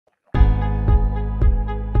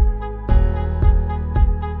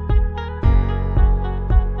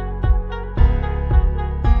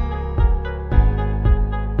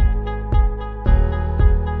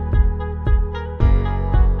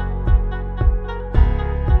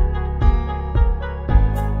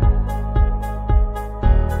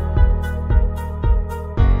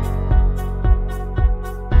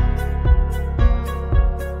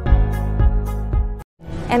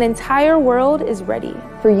An entire world is ready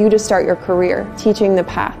for you to start your career teaching the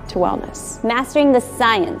path to wellness. Mastering the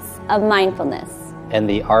science of mindfulness. And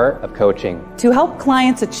the art of coaching. To help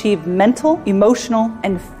clients achieve mental, emotional,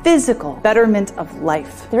 and physical betterment of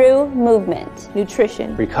life. Through movement,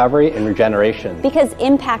 nutrition, recovery, and regeneration. Because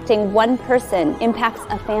impacting one person impacts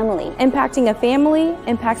a family. Impacting a family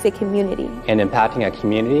impacts a community. And impacting a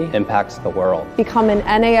community impacts the world. Become an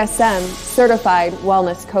NASM certified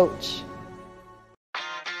wellness coach.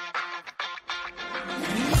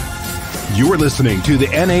 You're listening to the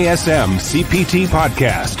NASM CPT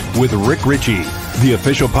podcast with Rick Richey, the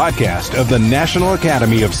official podcast of the National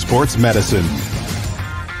Academy of Sports Medicine.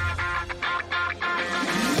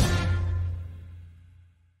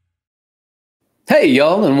 Hey,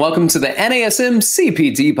 y'all, and welcome to the NASM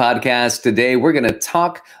CPT podcast. Today, we're going to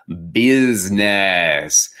talk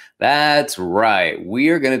business. That's right. We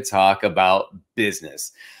are going to talk about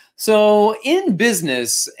business. So in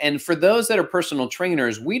business, and for those that are personal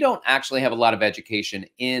trainers, we don't actually have a lot of education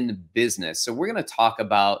in business. So we're going to talk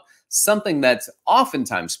about something that's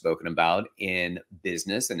oftentimes spoken about in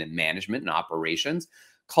business and in management and operations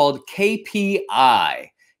called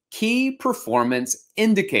KPI, Key Performance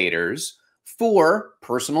Indicators for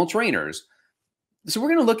personal trainers. So we're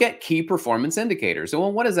going to look at key performance indicators. So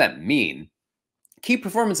well, what does that mean? Key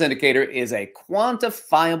performance indicator is a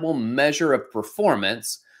quantifiable measure of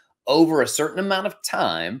performance over a certain amount of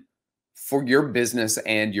time for your business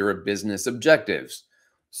and your business objectives.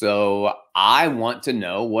 So I want to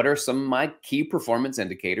know, what are some of my key performance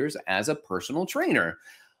indicators as a personal trainer?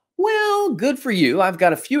 Well, good for you. I've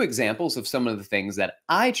got a few examples of some of the things that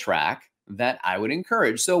I track that I would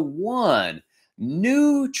encourage. So one,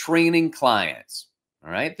 new training clients.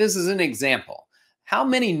 All right, this is an example. How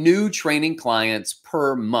many new training clients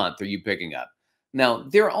per month are you picking up? Now,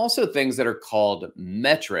 there are also things that are called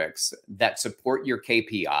metrics that support your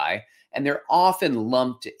KPI, and they're often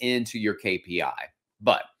lumped into your KPI.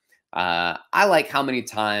 But I like how many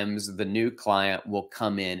times the new client will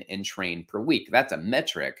come in and train per week. That's a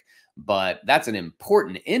metric, but that's an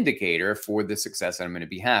important indicator for the success that I'm going to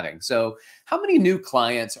be having. So how many new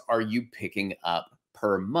clients are you picking up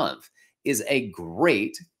per month is a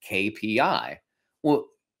great KPI. Well,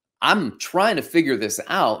 I'm trying to figure this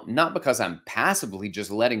out, not because I'm passively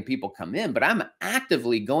just letting people come in, but I'm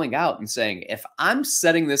actively going out and saying, if I'm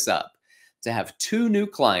setting this up to have 2 new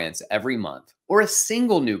clients every month, or a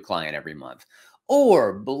single new client every month,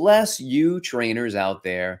 or bless you trainers out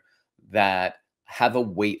there that have a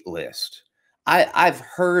wait list. I've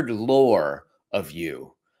heard lore of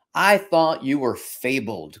you. I thought you were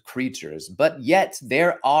fabled creatures, but yet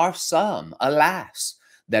there are some, alas,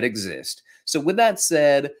 that exist. So with that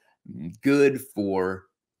said, good for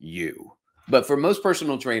you. But for most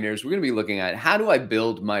personal trainers, we're going to be looking at, how do I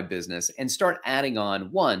build my business and start adding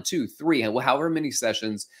on 1, 2, 3, however many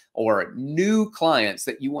sessions or new clients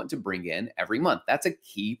that you want to bring in every month. That's a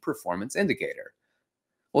key performance indicator.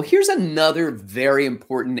 Well, here's another very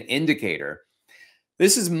important indicator.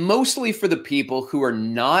 This is mostly for the people who are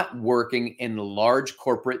not working in large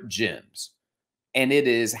corporate gyms. And it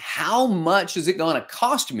is, how much is it going to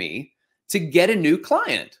cost me to get a new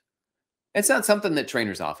client? It's not something that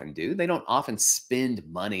trainers often do. They don't often spend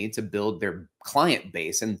money to build their client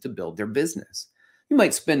base and to build their business. You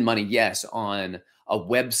might spend money, yes, on a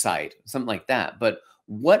website, something like that. But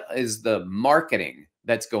what is the marketing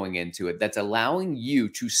that's going into it that's allowing you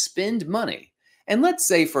to spend money? And let's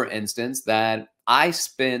say, for instance, that I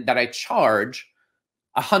charge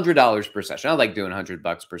 $100 per session. I like doing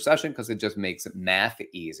 $100 per session because it just makes math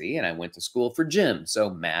easy. And I went to school for gym, so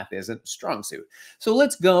math isn't a strong suit. So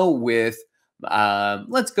let's go with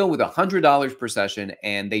 $100 per session,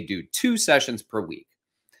 and they do 2 sessions per week.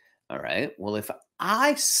 All right. Well, if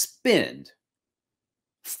I spend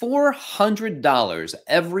 $400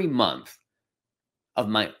 every month of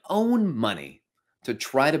my own money to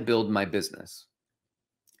try to build my business,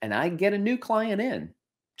 and I get a new client in,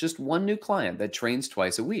 just one new client that trains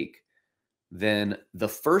twice a week, then the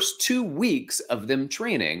first 2 weeks of them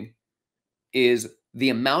training is the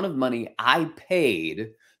amount of money I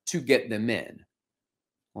paid to get them in.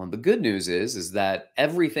 Well, the good news is that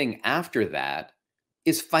everything after that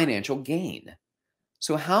is financial gain.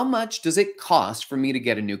 So how much does it cost for me to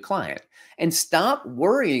get a new client? And stop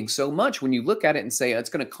worrying so much when you look at it and say, it's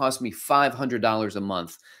going to cost me $500 a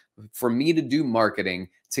month for me to do marketing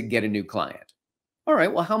to get a new client. All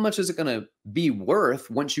right, well, how much is it going to be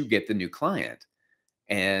worth once you get the new client?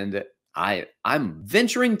 And I'm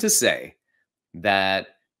venturing to say that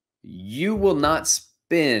you will not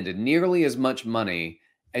spend nearly as much money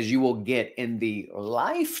as you will get in the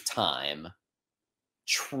lifetime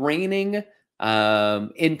training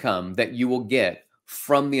income that you will get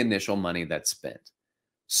from the initial money that's spent.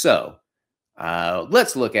 So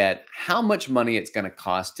let's look at how much money it's going to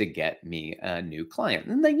cost to get me a new client.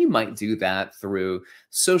 And then you might do that through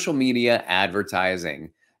social media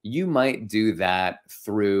advertising. You might do that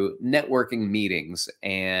through networking meetings,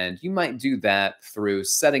 and you might do that through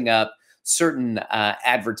setting up certain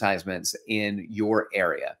advertisements in your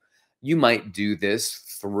area. You might do this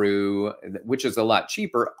through, which is a lot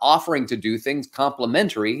cheaper, offering to do things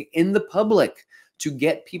complimentary in the public to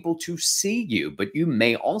get people to see you. But you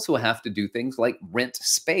may also have to do things like rent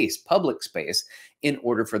space, public space, in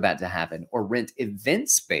order for that to happen, or rent event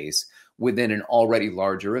space within an already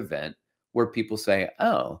larger event where people say,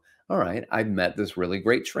 oh, all right, I met this really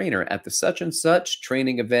great trainer at the such and such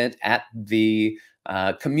training event at the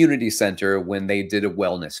community center when they did a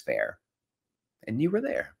wellness fair. And you were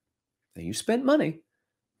there. And you spent money.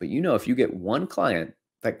 But you know, if you get one client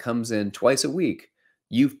that comes in twice a week,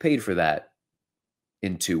 you've paid for that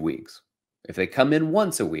in 2 weeks. If they come in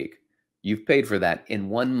once a week, you've paid for that in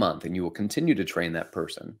 1 month, and you will continue to train that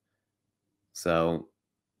person. So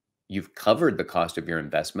you've covered the cost of your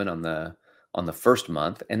investment on the first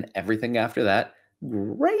month, and everything after that,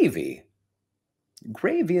 gravy.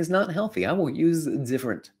 Gravy is not healthy. I will use a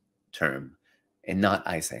different term, and not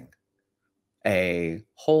icing. A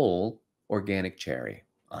whole organic cherry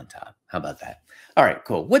on top. How about that? All right,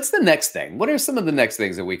 cool. What's the next thing? What are some of the next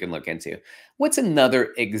things that we can look into? What's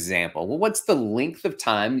another example? Well, what's the length of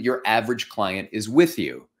time your average client is with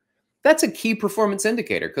you? That's a key performance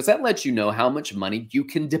indicator, because that lets you know how much money you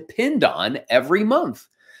can depend on every month.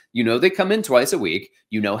 You know they come in twice a week,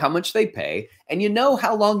 you know how much they pay, and you know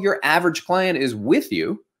how long your average client is with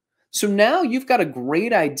you. So now you've got a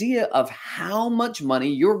great idea of how much money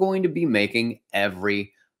you're going to be making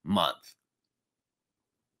every month.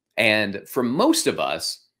 And for most of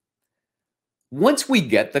us, once we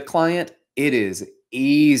get the client, it is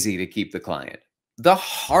easy to keep the client. The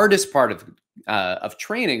hardest part of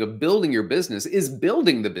training, of building your business, is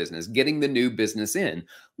building the business, getting the new business in.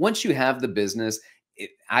 Once you have the business,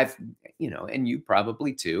 and you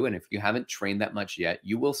probably too, and if you haven't trained that much yet,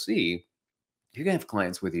 you will see you're gonna have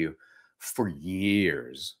clients with you for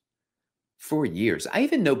years. For years. I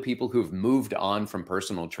even know people who've moved on from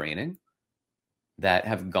personal training that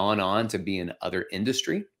have gone on to be in other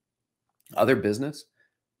industry, other business,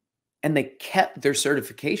 and they kept their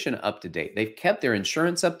certification up to date. They've kept their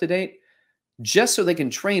insurance up to date just so they can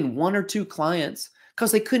train 1 or 2 clients,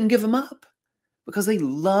 because they couldn't give them up, because they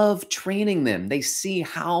love training them. They see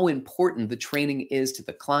how important the training is to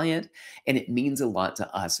the client, and it means a lot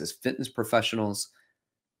to us as fitness professionals,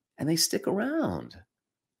 and they stick around.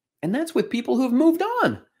 And that's with people who have moved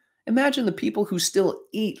on. Imagine the people who still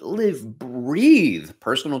eat, live, breathe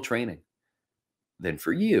personal training. Then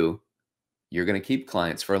for you, you're going to keep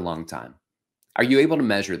clients for a long time. Are you able to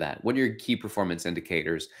measure that? What are your key performance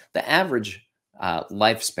indicators? The average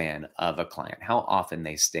lifespan of a client, how often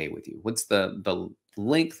they stay with you. What's the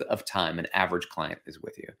length of time an average client is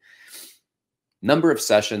with you? Number of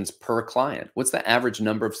sessions per client. What's the average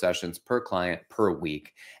number of sessions per client per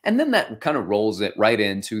week? And then that kind of rolls it right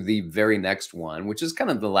into the very next one, which is kind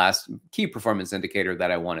of the last key performance indicator that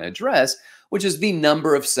I want to address, which is the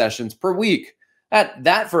number of sessions per week.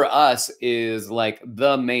 That for us is like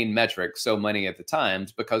the main metric, so many at the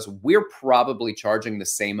times, because we're probably charging the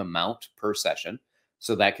same amount per session.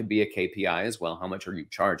 So that could be a KPI as well. How much are you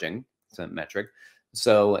charging? It's a metric.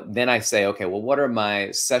 So then I say, okay, well, what are my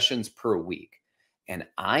sessions per week? And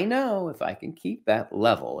I know if I can keep that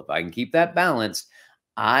level, if I can keep that balanced,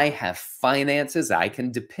 I have finances I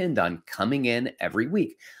can depend on coming in every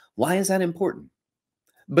week. Why is that important?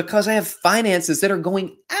 Because I have finances that are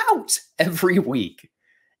going out every week.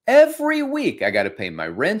 Every week, I got to pay my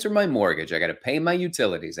rent or my mortgage. I got to pay my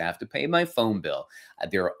utilities. I have to pay my phone bill.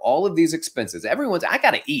 There are all of these expenses. I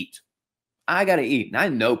got to eat. I got to eat. And I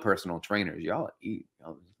know personal trainers, y'all eat.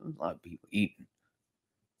 A lot of people eating.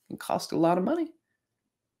 It costs a lot of money.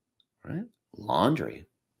 Right? Laundry.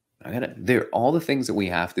 They're all the things that we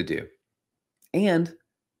have to do. And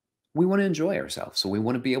we want to enjoy ourselves. So we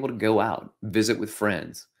want to be able to go out, visit with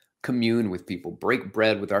friends, commune with people, break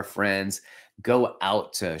bread with our friends, go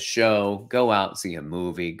out to a show, go out, see a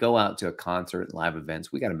movie, go out to a concert, live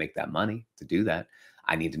events. We got to make that money to do that.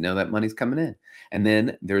 I need to know that money's coming in. And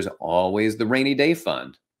then there's always the rainy day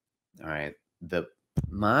fund. All right.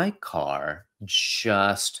 My car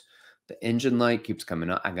just... the engine light keeps coming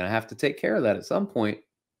up. I'm going to have to take care of that at some point.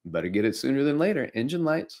 Better get it sooner than later. Engine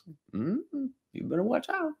lights. You better watch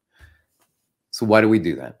out. So why do we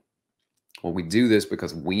do that? Well, we do this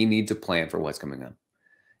because we need to plan for what's coming up.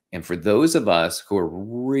 And for those of us who are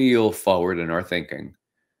real forward in our thinking,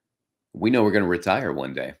 we know we're going to retire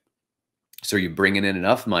one day. So you're bringing in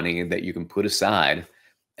enough money that you can put aside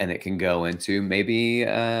and it can go into maybe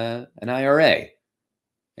an IRA.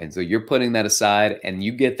 And so you're putting that aside and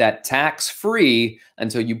you get that tax-free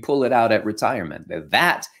until you pull it out at retirement.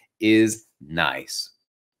 That is nice.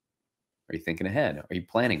 Are you thinking ahead? Are you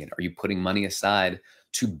planning it? Are you putting money aside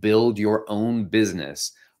to build your own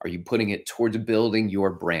business? Are you putting it towards building your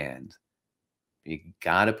brand? You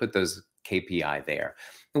got to put those KPI there.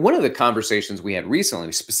 And one of the conversations we had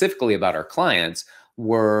recently, specifically about our clients,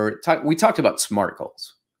 we talked about SMART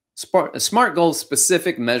goals. SMART goals: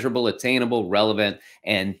 specific, measurable, attainable, relevant,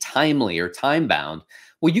 and timely or time-bound.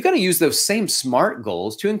 Well, you got to use those same SMART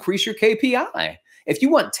goals to increase your KPI. If you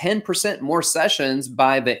want 10% more sessions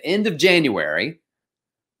by the end of January,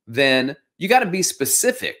 then you got to be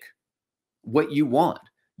specific what you want.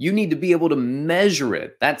 You need to be able to measure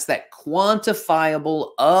it. That's that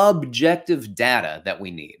quantifiable, objective data that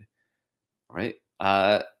we need, right?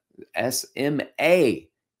 SMA.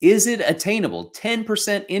 Is it attainable?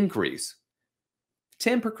 10% increase.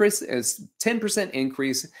 10%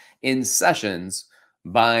 increase in sessions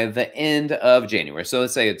by the end of January. So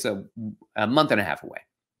let's say it's a month and a half away.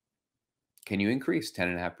 Can you increase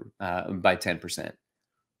 10.5 by 10%?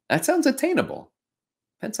 That sounds attainable.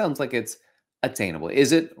 That sounds like it's attainable.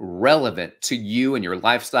 Is it relevant to you and your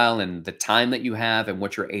lifestyle and the time that you have and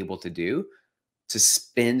what you're able to do to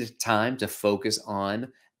spend time to focus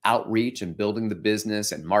on outreach and building the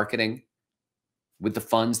business and marketing with the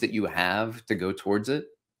funds that you have to go towards it?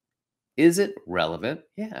 Is it relevant?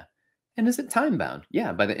 Yeah. And is it time bound?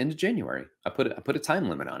 Yeah. By the end of January, I put a time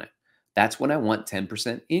limit on it. That's when I want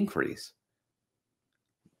 10% increase.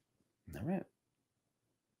 All right.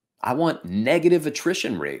 I want negative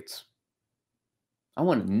attrition rates. I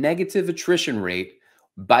want a negative attrition rate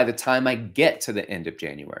by the time I get to the end of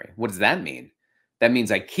January. What does that mean? That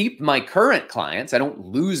means I keep my current clients. I don't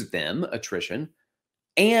lose them, attrition,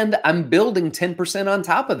 and I'm building 10% on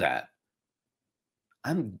top of that.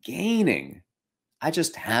 I'm gaining. I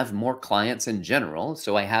just have more clients in general,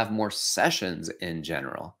 so I have more sessions in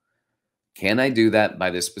general. Can I do that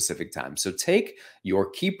by this specific time? So take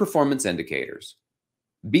your key performance indicators.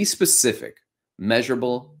 Be specific,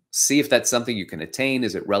 measurable, see if that's something you can attain.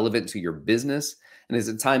 Is it relevant to your business? And is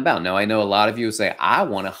it time bound? Now, I know a lot of you say, I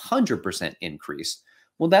want 100% increase.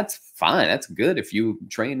 Well, that's fine. That's good. If you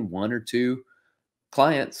train 1 or 2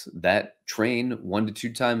 clients that train 1 to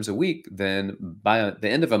 2 times a week, then by the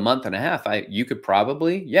end of a month and a half, you could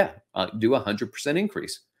probably, do 100%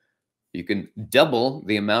 increase. You can double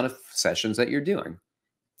the amount of sessions that you're doing.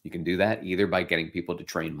 You can do that either by getting people to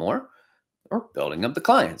train more or building up the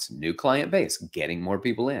clients, new client base, getting more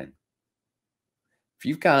people in. If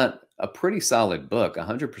you've got a pretty solid book,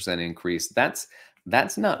 100% increase, that's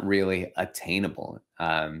not really attainable.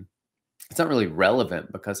 It's not really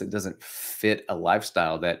relevant because it doesn't fit a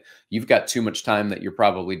lifestyle that you've got too much time that you're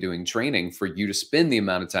probably doing training for you to spend the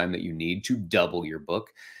amount of time that you need to double your book.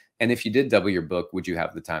 And if you did double your book, would you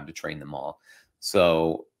have the time to train them all?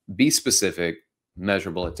 So be specific,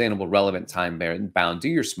 measurable, attainable, relevant, time-bound. Do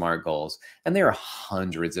your SMART goals. And there are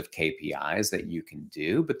hundreds of KPIs that you can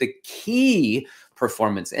do. But the key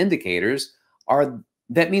performance indicators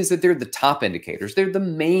that means that they're the top indicators. They're the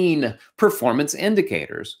main performance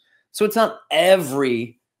indicators. So it's not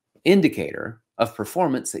every indicator of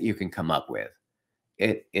performance that you can come up with.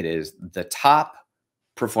 It is the top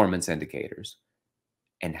performance indicators.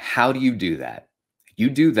 And how do you do that? You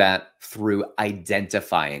do that through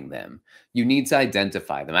identifying them. You need to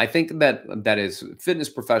identify them. I think that is fitness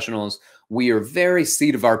professionals, we are very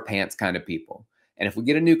seat of our pants kind of people. And if we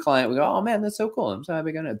get a new client, we go, oh man, that's so cool. I'm so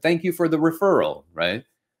happy. Thank you for the referral, right?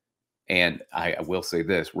 And I will say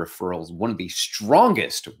this, referrals, one of the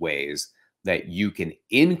strongest ways that you can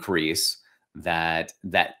increase that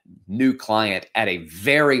new client at a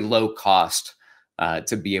very low cost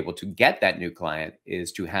to be able to get that new client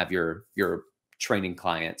is to have your training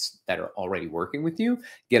clients that are already working with you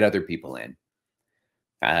get other people in.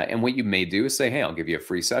 And what you may do is say, hey, I'll give you a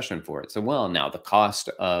free session for it. So, well, now the cost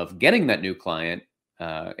of getting that new client,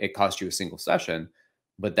 it costs you a single session,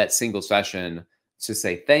 but that single session to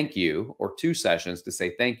say thank you, or 2 sessions to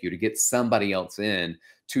say thank you, to get somebody else in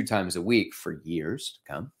 2 times a week for years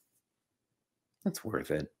to come, that's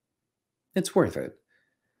worth it. It's worth it.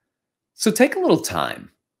 So take a little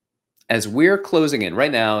time as we're closing in.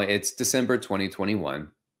 Right now, it's December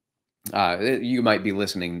 2021. You might be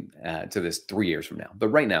listening to this 3 years from now, but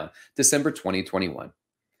right now, December 2021,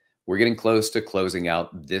 we're getting close to closing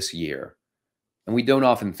out this year. And we don't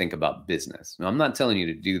often think about business. Now, I'm not telling you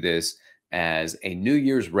to do this as a New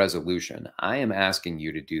Year's resolution. I am asking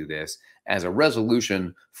you to do this as a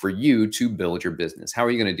resolution for you to build your business. How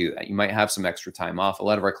are you going to do that? You might have some extra time off. A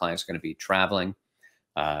lot of our clients are going to be traveling.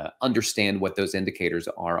 Understand what those indicators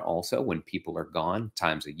are also when people are gone,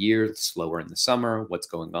 times of year, slower in the summer, what's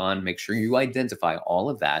going on. Make sure you identify all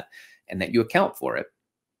of that and that you account for it.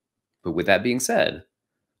 But with that being said,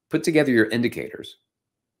 put together your indicators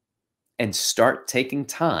and start taking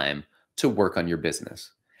time to work on your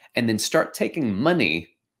business. And then start taking money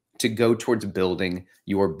to go towards building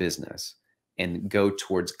your business and go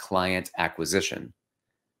towards client acquisition.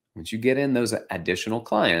 Once you get in those additional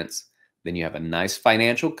clients, then you have a nice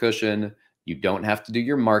financial cushion. You don't have to do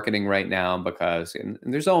your marketing right now because and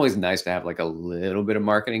there's always nice to have like a little bit of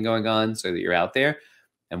marketing going on so that you're out there.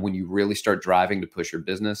 And when you really start driving to push your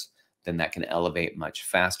business, then that can elevate much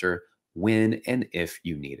faster when and if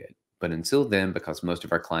you need it. But until then, because most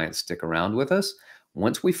of our clients stick around with us,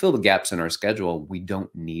 once we fill the gaps in our schedule, we don't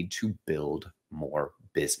need to build more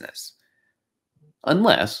business.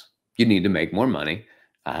 Unless you need to make more money.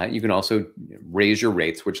 You can also raise your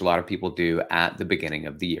rates, which a lot of people do at the beginning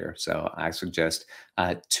of the year. So I suggest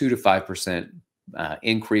 2 to 5%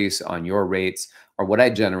 increase on your rates. Or what I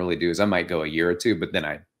generally do is I might go a year or two, but then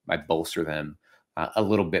I bolster them a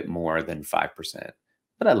little bit more than 5%.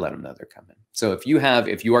 But I let them know they're coming. So if you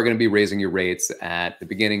are going to be raising your rates at the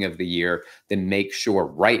beginning of the year, then make sure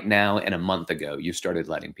right now and a month ago, you started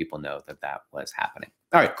letting people know that that was happening.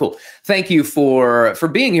 All right, cool. Thank you for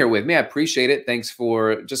being here with me. I appreciate it. Thanks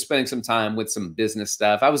for just spending some time with some business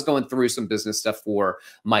stuff. I was going through some business stuff for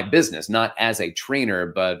my business, not as a trainer,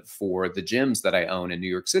 but for the gyms that I own in New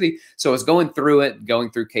York City. So I was going through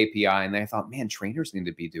KPI, and I thought, man, trainers need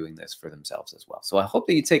to be doing this for themselves as well. So I hope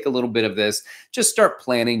that you take a little bit of this, just start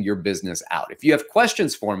planning your business out. If you have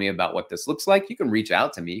questions for me about what this looks like, you can reach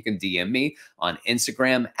out to me. You can DM me on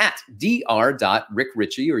Instagram at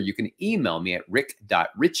dr.rickrichy, or you can email me at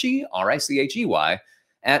rick.richey, R-I-C-H-E-Y,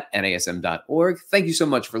 at nasm.org. Thank you so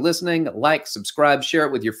much for listening. Like, subscribe, share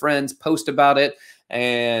it with your friends, post about it,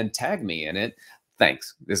 and tag me in it.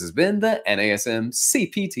 Thanks. This has been the NASM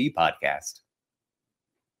CPT Podcast.